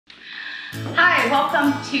Hi,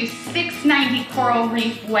 welcome to 690 Coral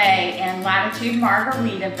Reef Way in Latitude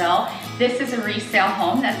Margaritaville. This is a resale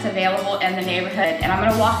home that's available in the neighborhood, and I'm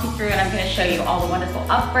going to walk you through and I'm going to show you all the wonderful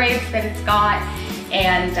upgrades that it's got,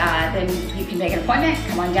 and then you can make an appointment,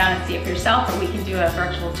 come on down and see it for yourself, or we can do a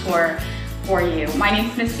virtual tour for you. My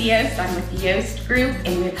name's Missy Yost. I'm with the Yost Group,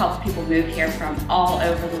 and we've helped people move here from all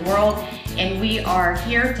over the world, and we are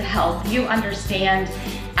here to help you understand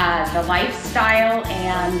the lifestyle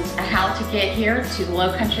and how to get here to the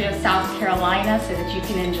low country of South Carolina so that you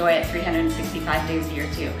can enjoy it 365 days a year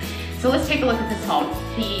too. So let's take a look at this home.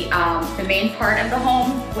 The main part of the home,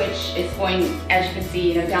 which is going, as you can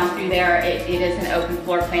see, down through there, it is an open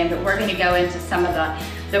floor plan, but we're going to go into some of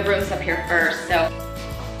the rooms up here first. So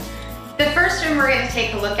the first room we're going to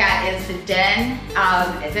take a look at is the den.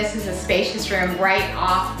 This is a spacious room right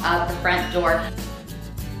off of the front door.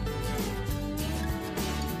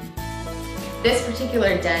 This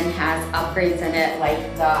particular den has upgrades in it, like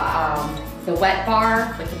the wet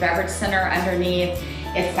bar with the beverage center underneath.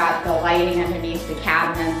 It's got the lighting underneath the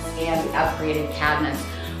cabinets and the upgraded cabinets.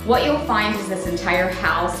 What you'll find is this entire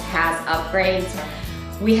house has upgrades.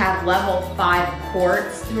 We have level 5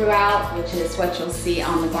 quartz throughout, which is what you'll see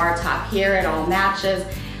on the bar top here. It all matches.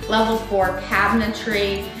 Level 4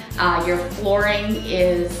 cabinetry. Your flooring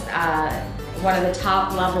is one of the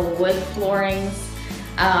top level wood floorings.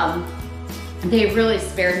 They really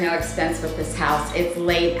spared no expense with this house. It's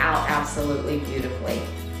laid out absolutely beautifully.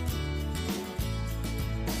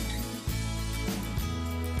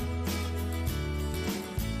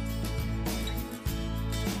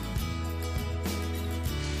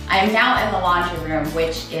 I am now in the laundry room,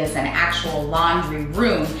 which is an actual laundry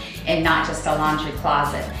room and not just a laundry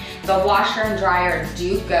closet. The washer and dryer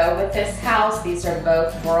do go with this house. These are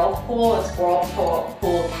both Whirlpool. It's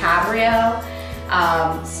Whirlpool Cabrio.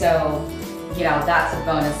 So that's a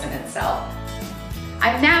bonus in itself.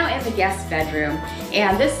 I'm now in the guest bedroom,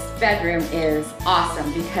 and this bedroom is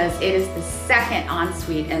awesome because it is the second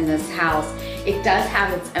ensuite in this house. It does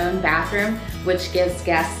have its own bathroom, which gives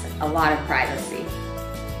guests a lot of privacy.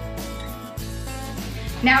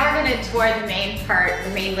 Now we're going to tour the main part,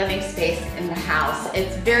 the main living space in the house.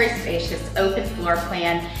 It's very spacious, open floor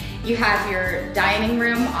plan. You have your dining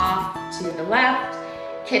room off to the left,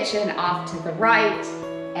 kitchen off to the right,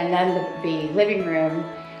 and then the living room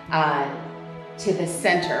to the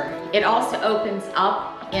center. It also opens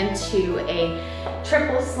up into a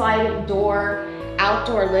triple sliding door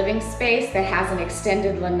outdoor living space that has an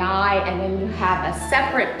extended lanai, and then you have a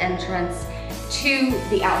separate entrance to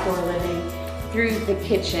the outdoor living through the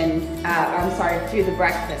kitchen, through the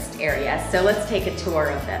breakfast area. So let's take a tour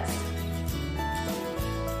of this.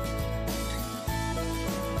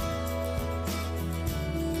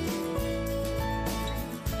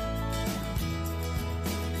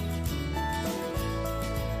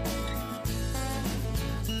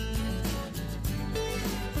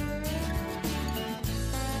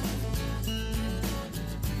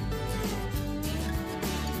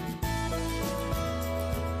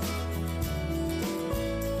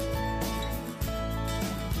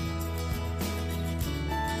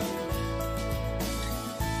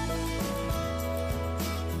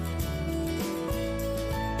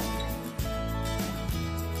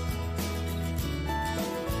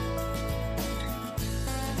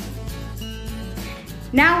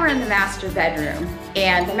 Now we're in the master bedroom,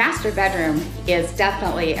 and the master bedroom is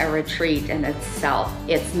definitely a retreat in itself.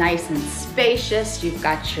 It's nice and spacious. You've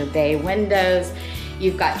got your bay windows.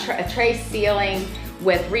 You've got a tray ceiling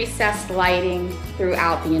with recessed lighting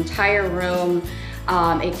throughout the entire room.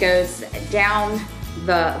 It goes down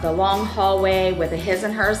the long hallway with a his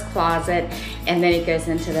and hers closet, and then it goes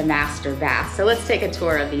into the master bath. So let's take a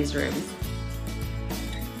tour of these rooms.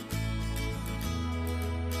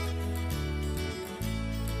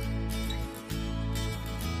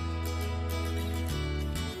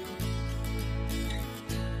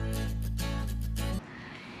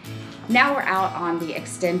 Now we're out on the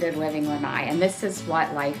extended living lanai, and this is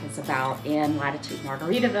what life is about in Latitude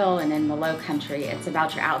Margaritaville and in the low country. It's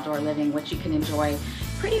about your outdoor living, which you can enjoy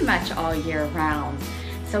pretty much all year round.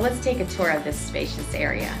 So let's take a tour of this spacious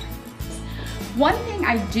area. One thing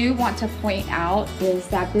I do want to point out is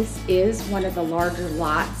that this is one of the larger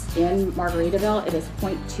lots in Margaritaville. It is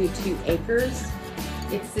 0.22 acres.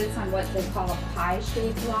 It sits on what they call a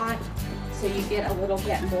pie-shaped lot, so you get a little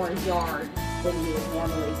bit more yard than you would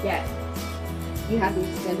normally get. You have the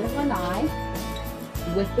extended lanai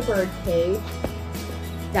with the bird cage.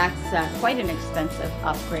 That's quite an expensive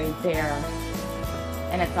upgrade there.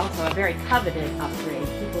 And it's also a very coveted upgrade.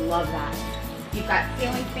 People love that. You've got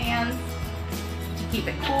ceiling fans to keep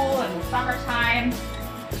it cool in the summertime.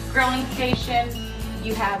 grilling station.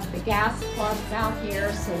 You have the gas plugs out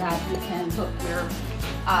here so that you can hook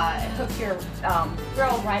your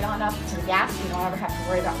grill right on up to the gas. You don't ever have to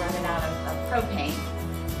worry about running out of propane.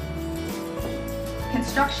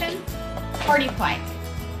 Construction, hardy plank.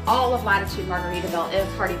 All of Latitude Margaritaville is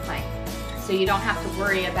hardy plank. So you don't have to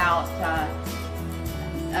worry about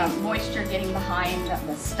moisture getting behind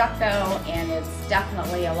the stucco, and it's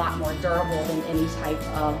definitely a lot more durable than any type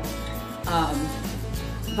of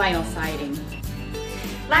vinyl siding.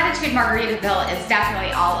 Latitude Margaritaville is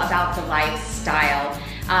definitely all about the lifestyle.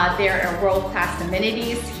 There are world-class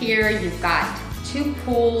amenities here. You've got 2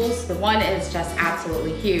 pools. The one is just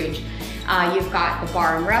absolutely huge. You've got the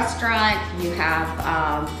bar and restaurant. You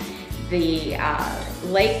have the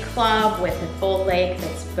lake club with a full lake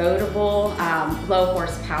that's boatable, low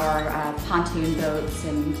horsepower pontoon boats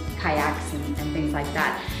and kayaks and things like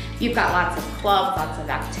that. You've got lots of clubs, lots of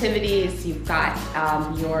activities. You've got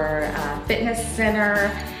your fitness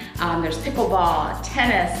center. There's pickleball,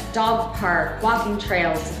 tennis, dog park, walking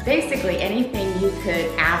trails, basically anything you could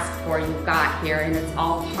ask for you've got here, and it's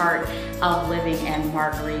all part of living in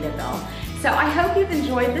Margaritaville. So I hope you've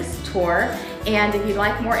enjoyed this tour, and if you'd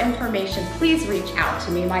like more information, please reach out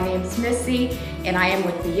to me. My name's Missy, and I am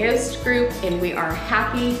with the Yost Group, and we are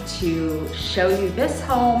happy to show you this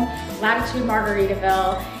home, Latitude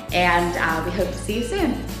Margaritaville, and we hope to see you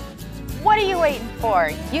soon. What are you waiting for?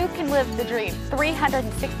 You can live the dream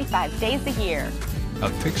 365 days a year. A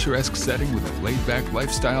picturesque setting with a laid-back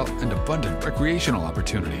lifestyle and abundant recreational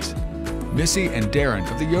opportunities. Missy and Darren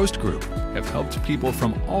of the Yost Group have helped people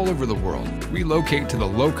from all over the world relocate to the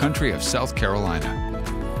low country of South Carolina.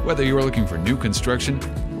 Whether you're looking for new construction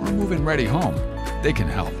or a move-in-ready home, they can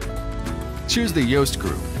help. Choose the Yost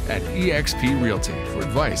Group at eXp Realty for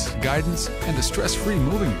advice, guidance, and a stress-free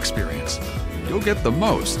moving experience. You'll get the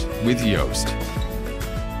most with Yost.